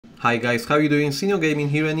Hi guys, how you doing? Senior Gaming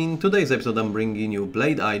here, and in today's episode I'm bringing you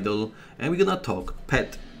Blade Idol and we're gonna talk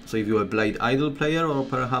pet. So if you're a Blade Idol player or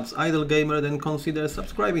perhaps idle gamer, then consider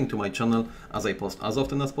subscribing to my channel as I post as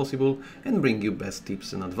often as possible and bring you best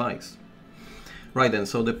tips and advice. Right then,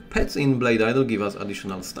 so the pets in Blade Idol give us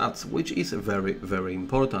additional stats, which is very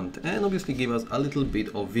important, and obviously give us a little bit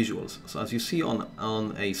of visuals. So as you see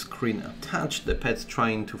on a screen attached, the pets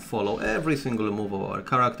trying to follow every single move of our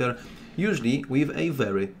character, usually with a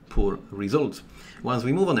very poor result, once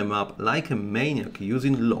we move on a map like a maniac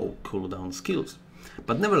using low cooldown skills.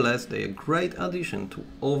 But nevertheless, they are a great addition to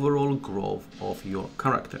overall growth of your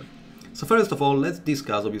character. So first of all, let's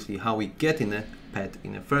discuss obviously how we get in a pet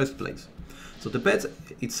in the first place. So the pet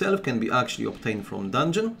itself can be actually obtained from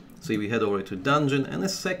dungeon. So we head over to dungeon, and the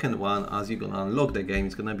second one, as you're gonna unlock the game,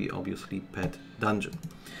 is gonna be obviously pet dungeon.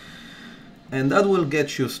 And that will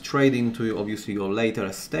get you straight into obviously your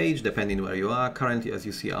later stage, depending where you are. Currently, as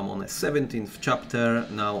you see, I'm on a 17th chapter,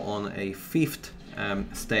 now on a 5th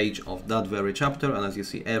stage of that very chapter. And as you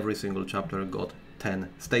see, every single chapter got 10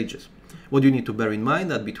 stages. What you need to bear in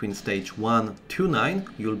mind that between stage 1 to 9,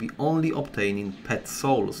 you'll be only obtaining pet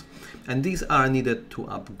souls. And these are needed to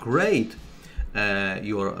upgrade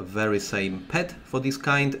your very same pet for this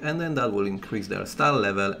kind, and then that will increase their star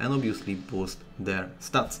level and obviously boost their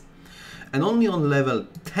stats. And only on level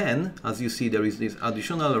 10, as you see, there is this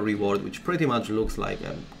additional reward which pretty much looks like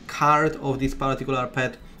a card of this particular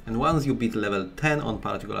pet. And once you beat level 10 on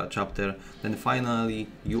particular chapter, then finally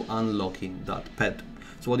you unlocking that pet.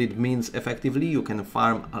 So what it means effectively, you can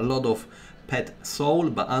farm a lot of pet soul,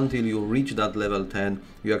 but until you reach that level 10,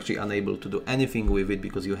 you're actually unable to do anything with it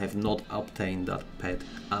because you have not obtained that pet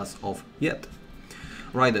as of yet.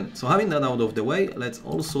 Right then, so having that out of the way, let's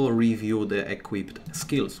also review the equipped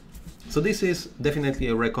skills. So this is definitely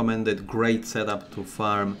a recommended great setup to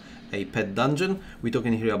farm a pet dungeon. We're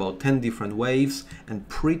talking here about 10 different waves and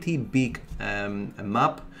pretty big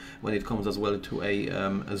map. When it comes as well to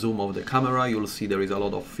a zoom of the camera, you'll see there is a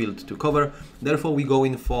lot of field to cover. Therefore, we go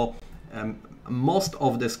in for most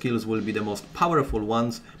of the skills will be the most powerful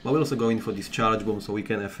ones, but we're also going for this charge boom so we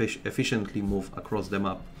can efficiently move across the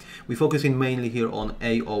map. We're focusing mainly here on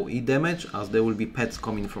AoE damage, as there will be pets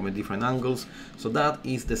coming from different angles, so that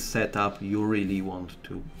is the setup you really want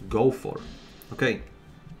to go for. Okay,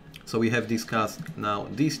 so we have discussed now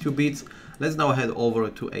these two bits. Let's now head over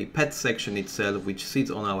to a pet section itself, which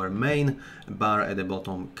sits on our main bar at the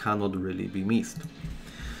bottom, cannot really be missed.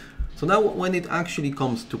 So now when it actually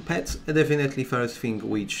comes to pets, definitely first thing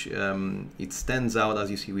which it stands out, as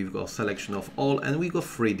you see, we've got a selection of all, and we've got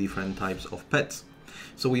 3 different types of pets.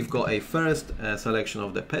 So we've got a first selection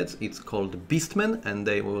of the pets, it's called Beastmen, and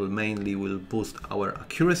they will mainly boost our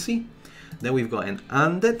accuracy. Then we've got an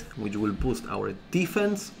Undead, which will boost our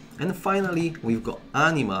defense. And finally, we've got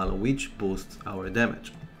Animal, which boosts our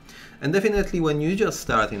damage. And definitely when you're just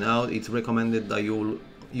starting out, it's recommended that you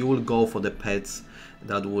will go for the pets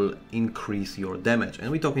that will increase your damage. And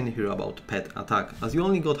we're talking here about pet attack, as you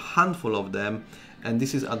only got a handful of them, and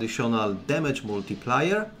this is additional damage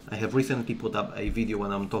multiplier. I have recently put up a video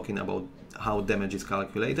when I'm talking about how damage is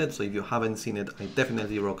calculated, so if you haven't seen it, I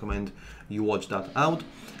definitely recommend you watch that out,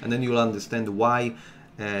 and then you'll understand why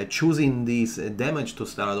choosing this damage to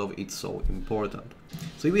start off it's so important.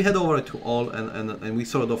 So if we head over to all and we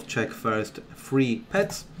sort of check first 3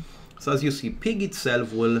 pets. So as you see, pig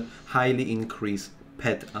itself will highly increase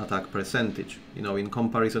pet attack percentage. You know, in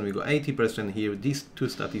comparison, we got 80% here. These 2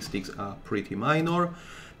 statistics are pretty minor.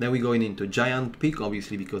 Then we're going into giant pig,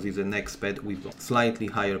 obviously because it's the next pet, we've got slightly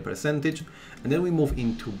higher percentage. And then we move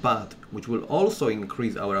into bat, which will also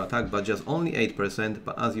increase our attack, but just only 8%.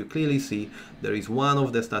 But as you clearly see, there is one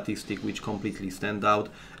of the statistics which completely stand out,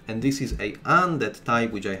 and this is a undead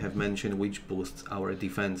type, which I have mentioned, which boosts our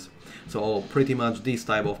defense. So pretty much this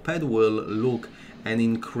type of pet will look and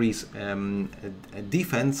increase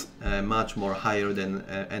defense much more higher than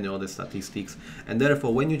any other statistics. And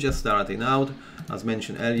therefore, when you're just starting out, as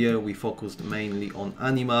mentioned earlier, we focused mainly on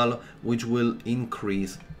Animal, which will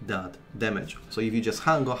increase that damage. So if you just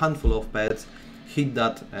got a handful of pets, hit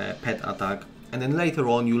that pet attack, and then later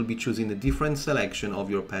on you'll be choosing a different selection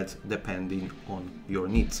of your pets depending on your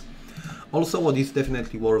needs. Also, what is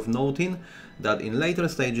definitely worth noting, that in later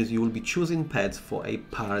stages you will be choosing pets for a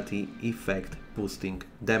party effect boosting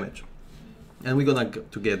damage, and we're gonna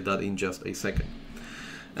get that in just a second.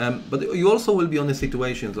 But you also will be on the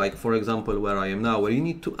situations like, for example, where I am now, where you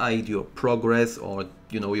need to aid your progress or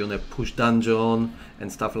you know, you want to push dungeon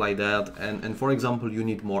and stuff like that, and for example you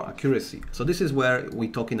need more accuracy. So this is where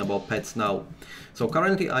we're talking about pets now. So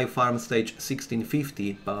currently I farm stage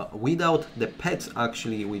 1650, but without the pets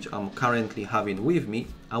actually, which I'm currently having with me,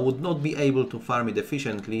 I would not be able to farm it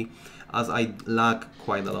efficiently, as I lack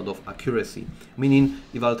quite a lot of accuracy. Meaning,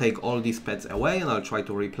 if I'll take all these pets away and I'll try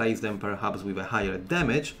to replace them perhaps with a higher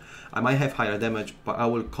damage, I might have higher damage, but I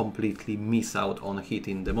will completely miss out on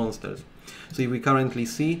hitting the monsters. So if we currently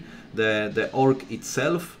see the orc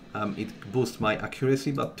itself, it boosts my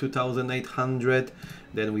accuracy by 2800.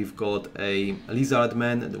 Then we've got a lizard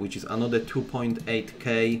man, which is another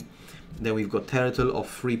 2.8k. Then we've got turtle of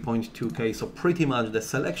 3.2k. So pretty much the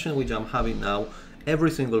selection which I'm having now,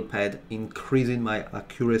 every single pet increasing my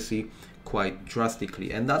accuracy quite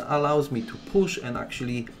drastically, and that allows me to push and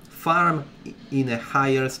actually farm in a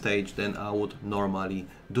higher stage than I would normally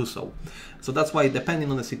do so. So that's why,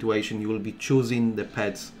 depending on the situation, you will be choosing the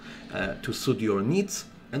pets to suit your needs,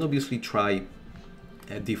 and obviously try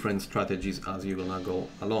different strategies as you're gonna go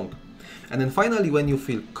along. And then finally, when you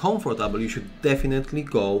feel comfortable, you should definitely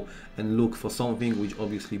go and look for something which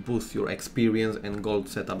obviously boosts your experience and gold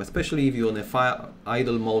setup. Especially if you're on a fire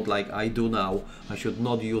idle mode like I do now, I should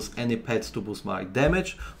not use any pets to boost my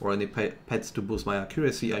damage or any pets to boost my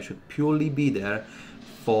accuracy. I should purely be there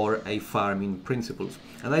for a farming principles.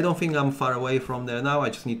 And I don't think I'm far away from there now. I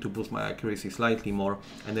just need to boost my accuracy slightly more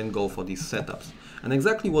and then go for these setups. And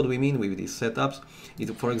exactly what we mean with these setups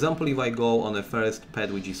is, for example, if I go on a first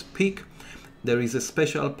pet which is pig, there is a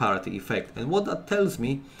special party effect. And what that tells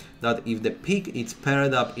me, that if the pig is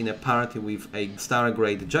paired up in a party with a star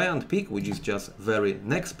grade giant pig, which is just very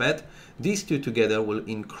next pet, these two together will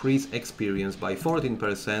increase experience by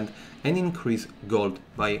 14% and increase gold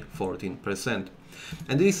by 14%.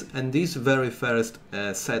 And this very first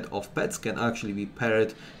set of pets can actually be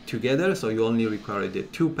paired together, so you only require the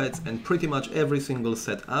 2 pets, and pretty much every single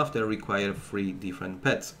set after require 3 different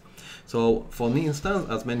pets. So for instance,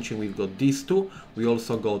 as mentioned, we've got these 2. We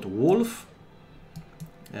also got wolf.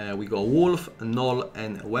 We got wolf, gnoll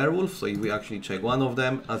and werewolf. So if we actually check one of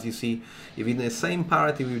them, as you see, if in the same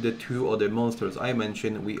party with the 2 other monsters I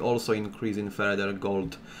mentioned, we also increase in further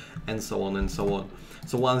gold, and so on and so on.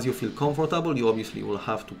 So once you feel comfortable, you obviously will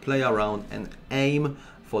have to play around and aim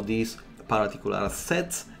for these particular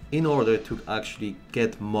sets in order to actually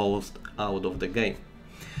get most out of the game.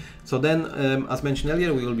 So then, as mentioned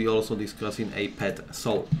earlier, we will be also discussing a pet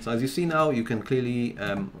soul. So as you see now, you can clearly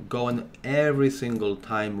go and every single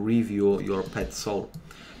time review your pet soul.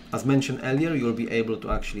 As mentioned earlier, you'll be able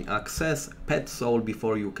to actually access pet soul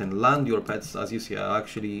before you can land your pets. As you see, I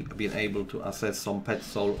actually been able to access some pet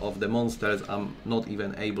soul of the monsters I'm not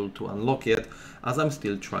even able to unlock yet, as I'm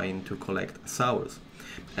still trying to collect sours.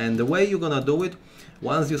 And the way you're gonna do it,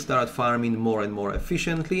 once you start farming more and more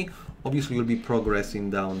efficiently, obviously you'll be progressing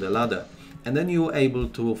down the ladder. And then you're able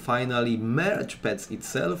to finally merge pets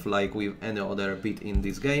itself, like with any other bit in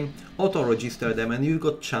this game, auto-register them, and you've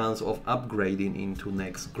got chance of upgrading into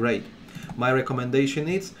next grade. My recommendation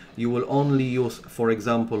is you will only use, for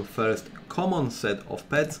example, first common set of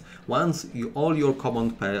pets once all your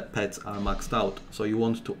common pets are maxed out. So you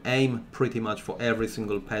want to aim pretty much for every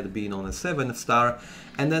single pet being on a 7 star,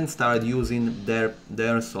 and then start using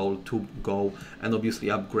their soul to go and obviously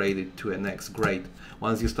upgrade it to a next grade.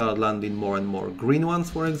 Once you start landing more and more green ones,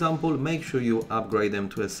 for example, make sure you upgrade them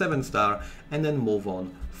to a 7 star and then move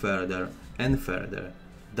on further and further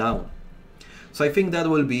down. So I think that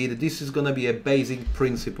will be it. This is gonna be a basic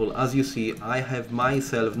principle. As you see, I have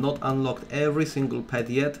myself not unlocked every single pet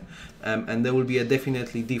yet, and there will be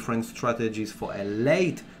definitely different strategies for a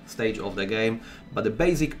late stage of the game, but the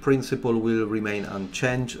basic principle will remain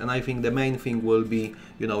unchanged. And I think the main thing will be,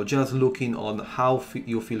 you know, just looking on how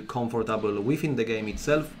you feel comfortable within the game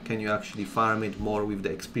itself. Can you actually farm it more with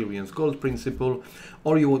the experience gold principle,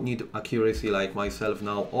 or you would need accuracy like myself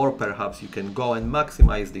now, or perhaps you can go and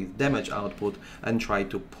maximize the damage output and try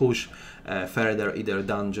to push further either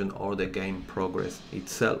dungeon or the game progress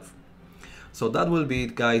itself. So that will be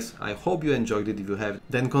it, guys. I hope you enjoyed it. If you have,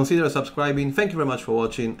 then consider subscribing. Thank you very much for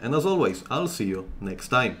watching, and as always, I'll see you next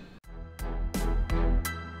time.